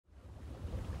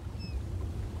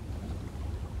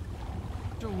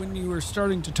So when you were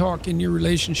starting to talk in your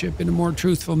relationship in a more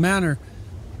truthful manner,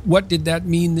 what did that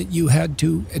mean that you had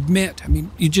to admit? I mean,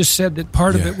 you just said that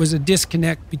part of it was a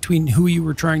disconnect between who you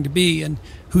were trying to be and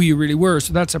who you really were.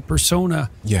 So that's a persona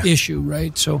issue,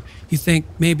 right? So you think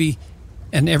maybe,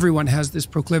 and everyone has this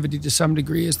proclivity to some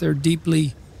degree, is they're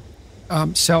deeply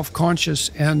self-conscious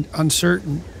and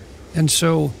uncertain. And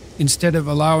so instead of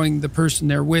allowing the person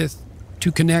they're with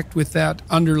to connect with that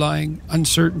underlying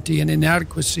uncertainty and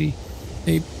inadequacy,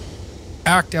 they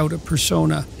act out a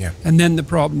persona. Yeah. And then the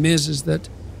problem is that,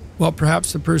 well,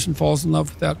 perhaps the person falls in love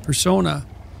with that persona,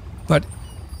 but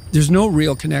there's no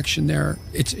real connection there.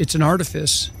 It's an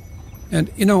artifice.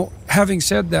 And, you know, having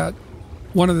said that,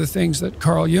 one of the things that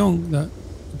Carl Jung, the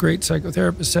great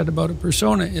psychotherapist, said about a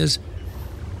persona is,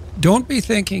 don't be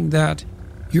thinking that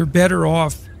you're better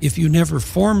off if you never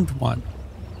formed one.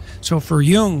 So for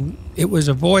Jung, it was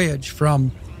a voyage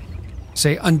from,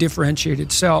 say,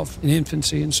 undifferentiated self in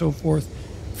infancy and so forth,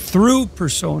 through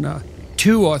persona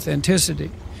to authenticity.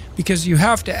 Because you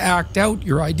have to act out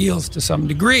your ideals to some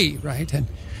degree, right?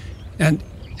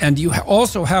 And you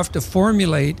also have to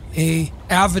formulate a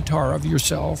avatar of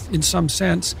yourself in some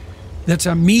sense that's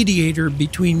a mediator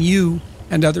between you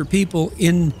and other people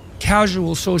in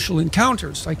casual social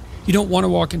encounters. Like, you don't want to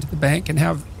walk into the bank and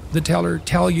have the teller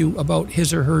tell you about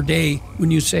his or her day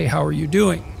when you say, "How are you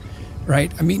doing?"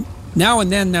 Right? I mean, now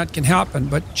and then that can happen,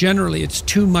 but generally it's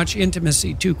too much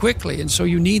intimacy too quickly. And so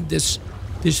you need this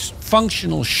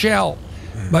functional shell.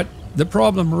 But the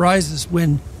problem arises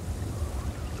when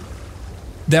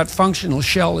that functional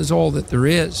shell is all that there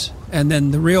is. And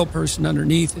then the real person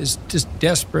underneath is just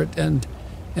desperate and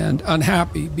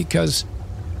unhappy because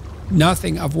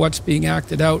nothing of what's being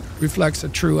acted out reflects a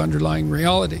true underlying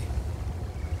reality.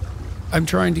 I'm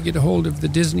trying to get a hold of the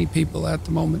Disney people at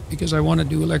the moment because I want to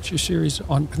do a lecture series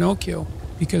on Pinocchio,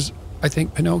 because I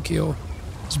think Pinocchio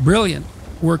is a brilliant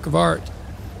work of art.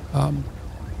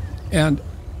 And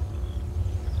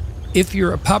if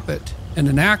you're a puppet and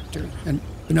an actor, and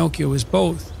Pinocchio is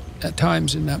both at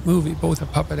times in that movie, both a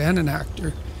puppet and an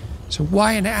actor, so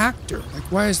why an actor?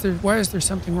 Like, why is there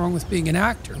something wrong with being an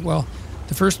actor? Well,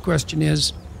 the first question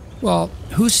is, well,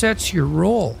 who sets your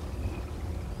role?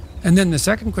 And then the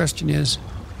second question is,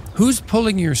 who's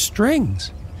pulling your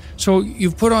strings? So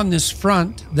you've put on this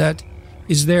front that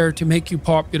is there to make you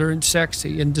popular and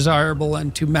sexy and desirable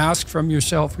and to mask from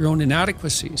yourself your own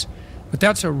inadequacies. But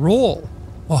that's a role.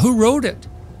 Well, who wrote it?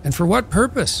 And for what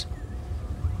purpose?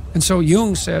 And so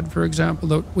Jung said, for example,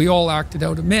 that we all acted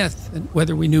out a myth, and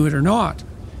whether we knew it or not.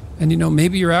 And, you know,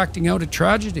 maybe you're acting out a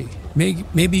tragedy.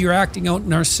 Maybe you're acting out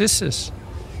Narcissus.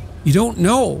 You don't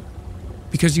know,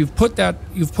 because you've put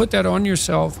that on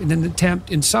yourself in an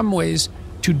attempt, in some ways,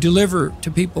 to deliver to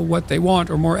people what they want,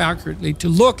 or more accurately, to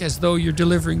look as though you're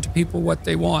delivering to people what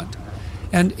they want.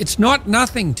 And it's not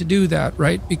nothing to do that,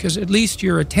 right? Because at least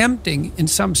you're attempting, in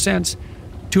some sense,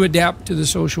 to adapt to the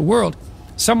social world.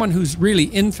 Someone who's really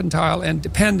infantile and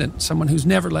dependent, someone who's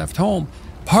never left home,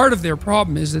 part of their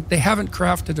problem is that they haven't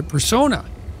crafted a persona.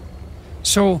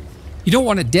 So you don't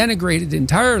want to denigrate it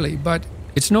entirely, but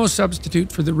it's no substitute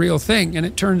for the real thing. And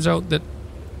it turns out that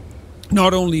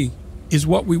not only is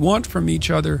what we want from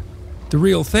each other the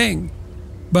real thing,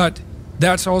 but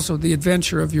that's also the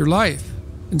adventure of your life.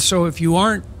 And so if you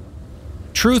aren't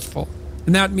truthful,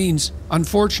 and that means,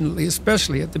 unfortunately,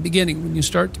 especially at the beginning when you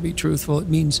start to be truthful, it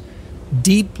means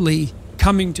deeply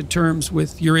coming to terms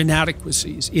with your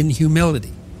inadequacies in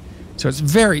humility. So it's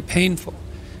very painful.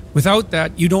 Without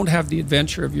that, you don't have the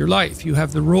adventure of your life. You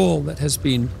have the role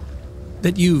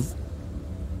that you've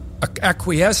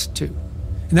acquiesced to.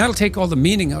 And that'll take all the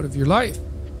meaning out of your life.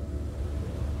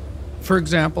 For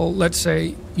example, let's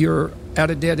say you're at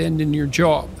a dead end in your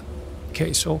job.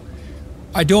 Okay, so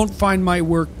I don't find my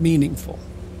work meaningful.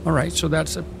 All right, so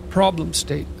that's a problem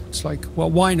statement. It's like, well,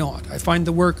 why not? I find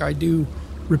the work I do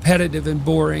repetitive and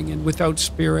boring and without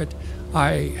spirit.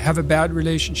 I have a bad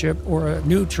relationship or a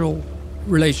neutral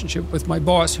relationship with my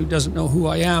boss who doesn't know who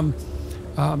I am.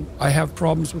 I have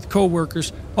problems with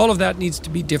coworkers. All of that needs to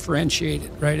be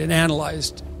differentiated, right, and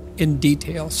analyzed in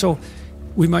detail. So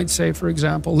we might say, for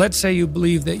example, let's say you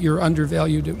believe that you're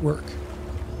undervalued at work,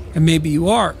 and maybe you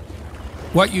are.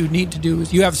 What you need to do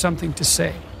is you have something to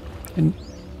say, and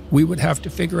we would have to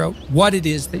figure out what it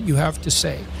is that you have to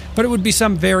say. But it would be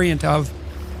some variant of,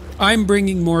 I'm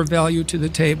bringing more value to the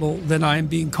table than I'm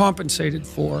being compensated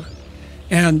for,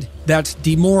 and that's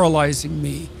demoralizing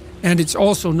me. And it's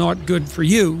also not good for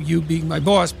you being my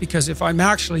boss, because if I'm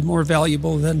actually more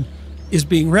valuable than is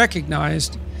being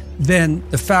recognized, then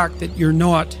the fact that you're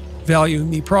not valuing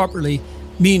me properly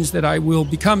means that I will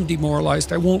become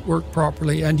demoralized, I won't work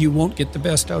properly, and you won't get the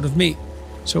best out of me.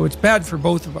 So it's bad for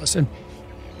both of us. And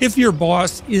if your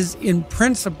boss is in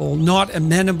principle not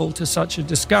amenable to such a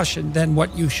discussion, then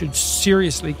what you should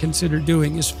seriously consider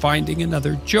doing is finding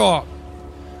another job.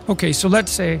 Okay, so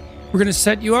let's say we're going to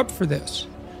set you up for this.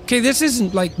 Okay, this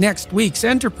isn't like next week's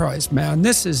enterprise, man.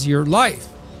 This is your life.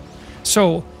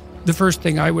 So the first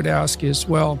thing I would ask is,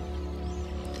 well,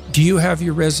 do you have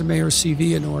your resume or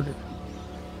CV in order?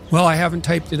 Well, I haven't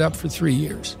typed it up for 3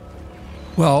 years.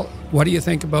 Well, what do you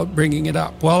think about bringing it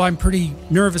up? Well, I'm pretty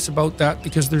nervous about that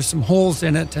because there's some holes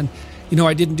in it, and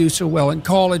I didn't do so well in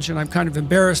college, and I'm kind of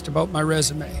embarrassed about my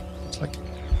resume. It's like,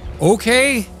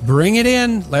 okay, bring it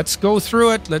in. Let's go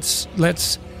through it. Let's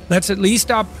at least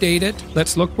update it.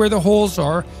 Let's look where the holes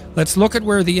are. Let's look at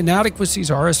where the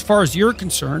inadequacies are as far as you're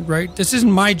concerned, right? This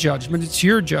isn't my judgment, it's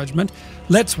your judgment.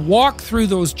 Let's walk through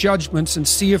those judgments and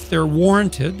see if they're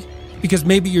warranted, because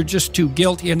maybe you're just too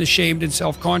guilty and ashamed and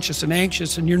self-conscious and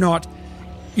anxious, and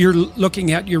you're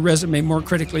looking at your resume more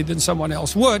critically than someone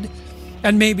else would.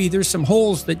 And maybe there's some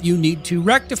holes that you need to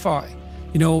rectify.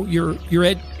 You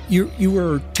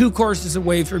were 2 courses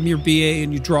away from your BA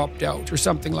and you dropped out or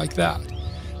something like that.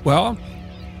 Well,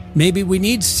 maybe we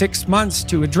need 6 months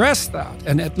to address that.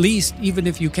 And at least, even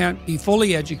if you can't be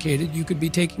fully educated, you could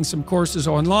be taking some courses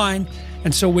online.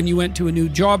 And so when you went to a new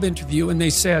job interview and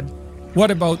they said, what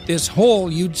about this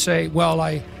hole? You'd say, well,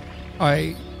 I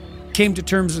came to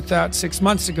terms with that 6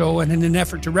 months ago, and in an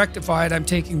effort to rectify it, I'm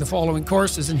taking the following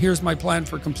courses, and here's my plan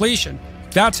for completion.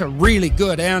 That's a really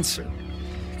good answer.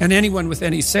 And anyone with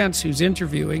any sense who's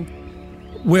interviewing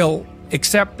will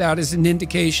accept that as an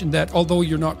indication that although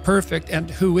you're not perfect,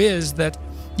 and who is, that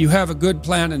you have a good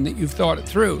plan and that you've thought it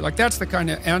through. Like, that's the kind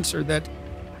of answer that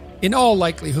in all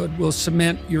likelihood will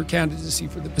cement your candidacy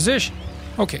for the position.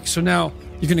 Okay, so now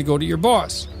you're going to go to your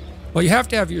boss. Well, you have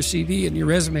to have your CV and your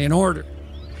resume in order,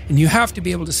 and you have to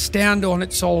be able to stand on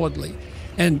it solidly,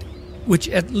 and which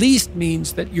at least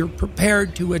means that you're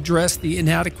prepared to address the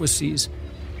inadequacies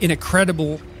in a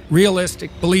credible,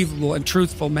 realistic, believable, and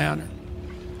truthful manner.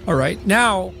 All right,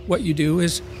 now what you do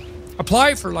is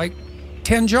apply for like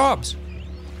 10 jobs.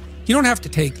 You don't have to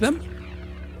take them,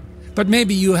 but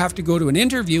maybe you have to go to an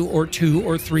interview or 2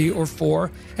 or 3 or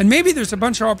 4, and maybe there's a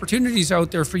bunch of opportunities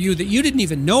out there for you that you didn't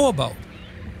even know about.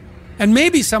 And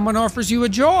maybe someone offers you a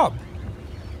job.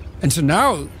 And so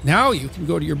now you can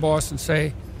go to your boss and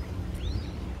say,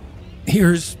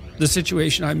 here's the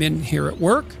situation I'm in here at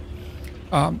work.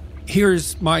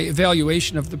 Here's my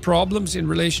evaluation of the problems in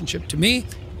relationship to me.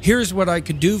 Here's what I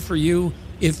could do for you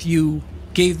if you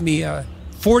gave me a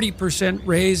 40%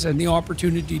 raise and the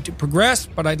opportunity to progress,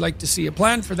 but I'd like to see a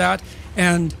plan for that.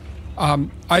 And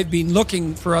I've been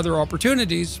looking for other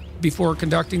opportunities before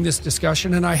conducting this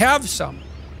discussion, and I have some.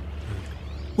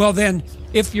 Well, then,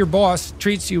 if your boss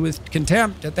treats you with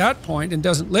contempt at that point and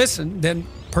doesn't listen, then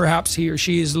perhaps he or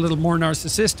she is a little more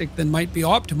narcissistic than might be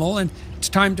optimal, and it's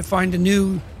time to find a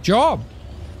new job.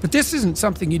 But this isn't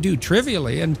something you do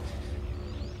trivially. And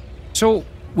so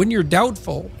when you're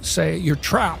doubtful, say you're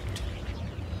trapped,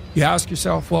 you ask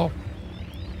yourself, well,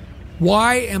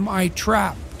 why am I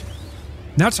trapped?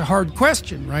 And that's a hard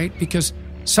question, right? Because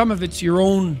some of it's your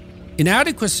own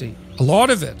inadequacy, a lot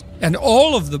of it. And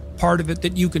all of the part of it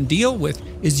that you can deal with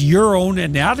is your own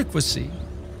inadequacy.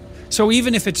 So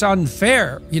even if it's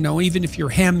unfair, even if you're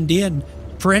hemmed in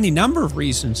for any number of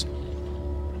reasons,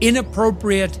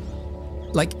 inappropriate,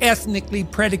 like ethnically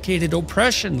predicated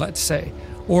oppression, let's say,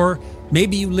 or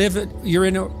maybe you're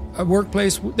in a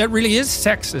workplace that really is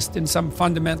sexist in some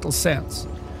fundamental sense.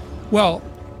 Well,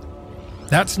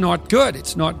 that's not good.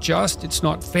 It's not just, it's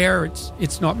not fair,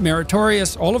 it's not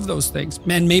meritorious, all of those things.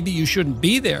 And maybe you shouldn't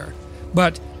be there.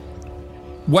 But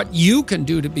what you can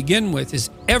do to begin with is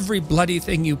every bloody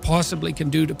thing you possibly can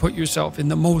do to put yourself in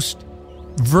the most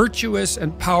virtuous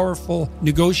and powerful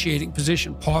negotiating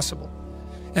position possible.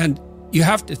 And you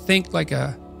have to think like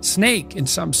a snake in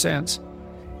some sense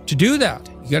to do that.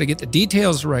 You got to get the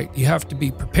details right. You have to be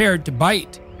prepared to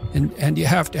bite, and you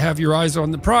have to have your eyes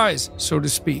on the prize, so to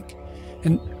speak.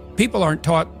 And people aren't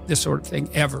taught this sort of thing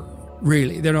ever,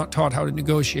 really. They're not taught how to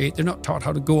negotiate. They're not taught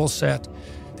how to goal set.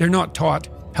 They're not taught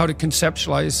how to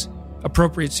conceptualize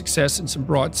appropriate success in some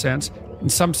broad sense. In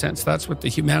some sense, that's what the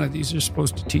humanities are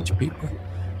supposed to teach people.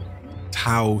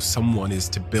 How someone is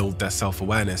to build their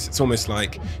self-awareness. It's almost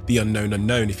like the unknown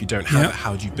unknown. If you don't have it,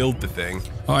 how do you build the thing?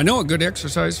 Oh, I know a good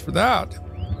exercise for that.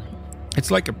 It's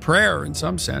like a prayer in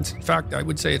some sense. In fact, I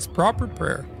would say it's proper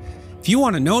prayer. If you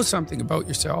want to know something about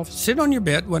yourself, sit on your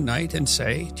bed one night and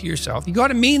say to yourself, you got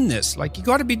to mean this. Like, you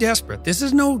got to be desperate. This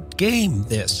is no game,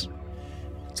 this.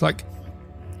 It's like,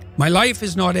 my life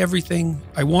is not everything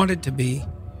I want it to be,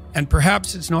 And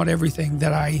perhaps it's not everything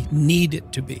that I need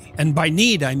it to be. And by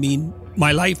need, I mean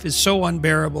my life is so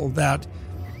unbearable that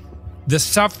the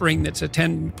suffering that's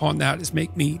attendant upon that is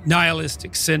make me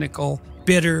nihilistic, cynical,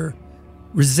 bitter,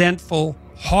 resentful,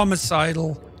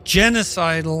 homicidal,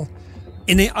 genocidal,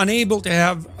 unable to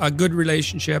have a good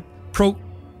relationship,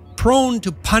 prone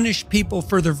to punish people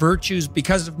for their virtues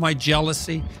because of my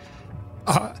jealousy,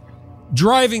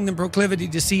 driving the proclivity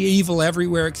to see evil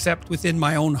everywhere except within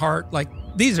my own heart. Like,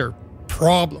 these are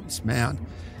problems, man.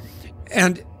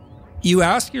 And you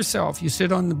ask yourself, you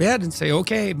sit on the bed and say,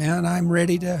 okay, man, I'm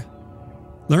ready to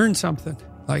learn something.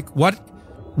 Like,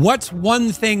 what's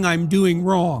one thing I'm doing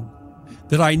wrong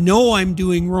that I know I'm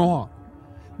doing wrong,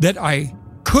 that I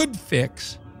could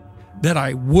fix, that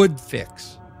I would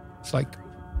fix? It's like,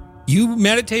 you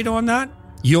meditate on that,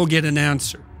 you'll get an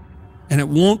answer. And it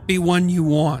won't be one you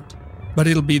want, but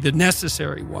it'll be the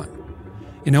necessary one.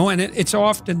 You know, and it's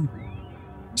often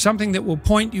something that will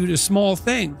point you to small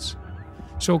things.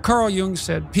 So Carl Jung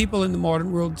said, people in the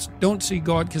modern world don't see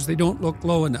God because they don't look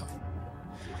low enough.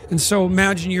 And so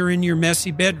imagine you're in your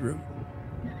messy bedroom,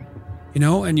 you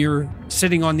know, and you're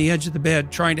sitting on the edge of the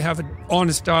bed trying to have an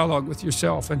honest dialogue with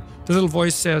yourself. And the little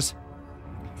voice says,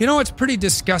 you know, it's pretty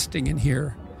disgusting in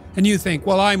here. And you think,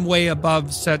 well, I'm way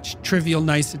above such trivial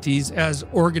niceties as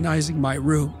organizing my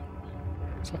room.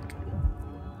 It's like,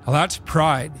 well, that's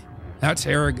pride. That's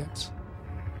arrogance.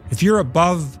 If you're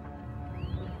above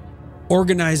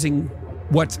organizing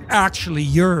what's actually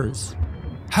yours,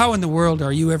 how in the world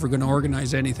are you ever going to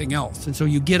organize anything else? And so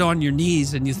you get on your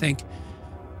knees and you think,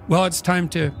 well, it's time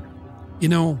to, you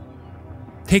know,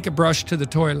 take a brush to the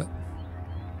toilet.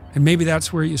 And maybe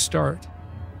that's where you start.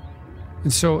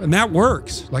 And that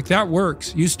works. Like, that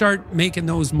works. You start making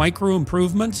those micro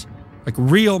improvements, like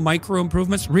real micro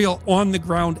improvements, real on the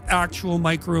ground, actual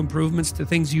micro improvements to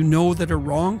things you know that are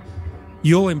wrong,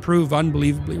 you'll improve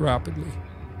unbelievably rapidly.